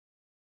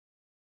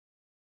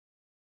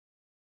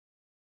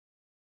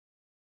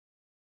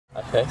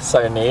Okay,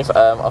 so Neve,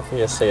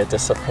 obviously a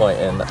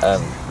disappointing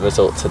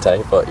result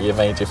today, but you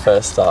made your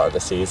first start of the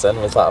season.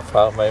 Was that a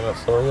proud moment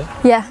for you?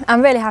 Yeah,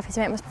 I'm really happy to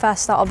make my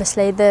first start.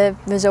 Obviously the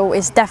result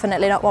is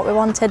definitely not what we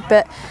wanted,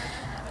 but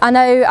I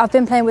know I've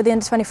been playing with the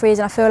under-23s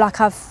and I feel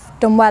like I've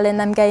done well in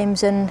them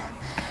games, and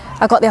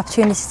I got the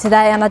opportunity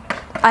today, and I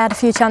had a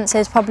few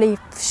chances, probably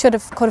could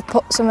have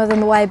put some of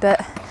them away, but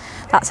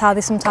that's how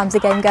sometimes the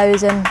game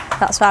goes, and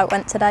that's how it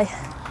went today.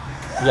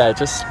 Yeah, it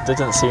just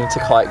didn't seem to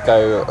quite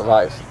go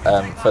right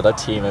for the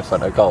team in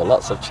front of goal.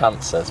 Lots of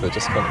chances, we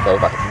just couldn't go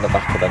back in the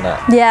back of the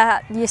net. Yeah,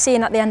 you're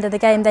seeing at the end of the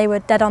game they were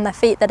dead on their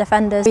feet, the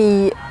defenders.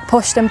 We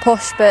pushed and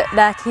pushed, but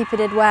their keeper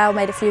did well,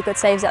 made a few good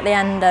saves at the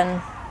end,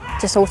 and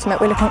just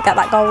ultimately we couldn't get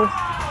that goal.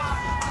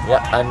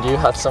 Yeah, and you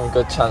had some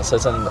good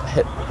chances and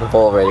hit the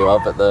ball really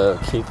well, but the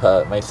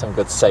keeper made some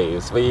good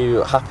saves. Were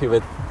you happy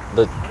with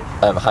the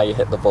how you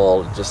hit the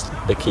ball, just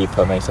the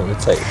keeper made some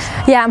good saves?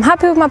 Yeah, I'm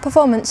happy with my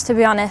performance, to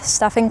be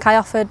honest. I think I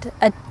offered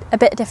a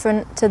bit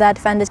different to their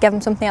defenders, gave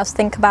them something else to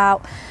think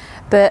about,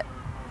 but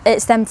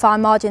it's them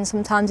fine margins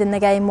sometimes in the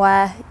game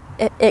where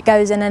it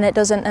goes in and it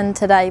doesn't, and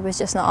today was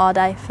just not our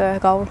day for a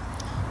goal.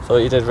 So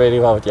you did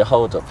really well with your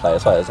hold-up play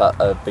as well. Is that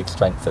a big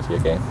strength of your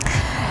game?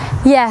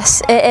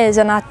 Yes, it is,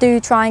 and I do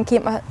try and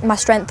keep my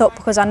strength up,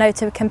 because I know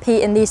to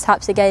compete in these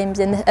types of games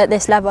at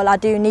this level I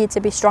do need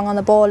to be strong on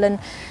the ball and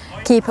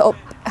keep it up,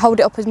 hold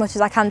it up as much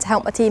as I can to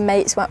help my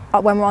teammates when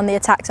we're on the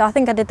attack. So I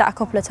think I did that a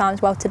couple of times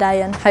well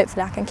today, and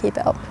hopefully I can keep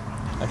it up.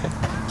 Okay.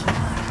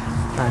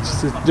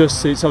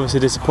 Just it's obviously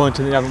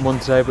disappointing that you haven't won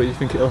today, but you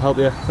think it'll help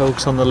you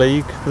focus on the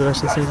league for the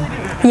rest of the season?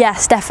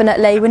 Yes,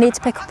 definitely. We need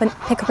to pick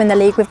up in the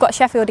league. We've got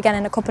Sheffield again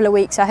in a couple of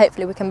weeks, so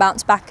hopefully we can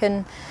bounce back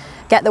and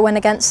get the win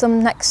against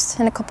them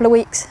in a couple of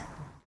weeks.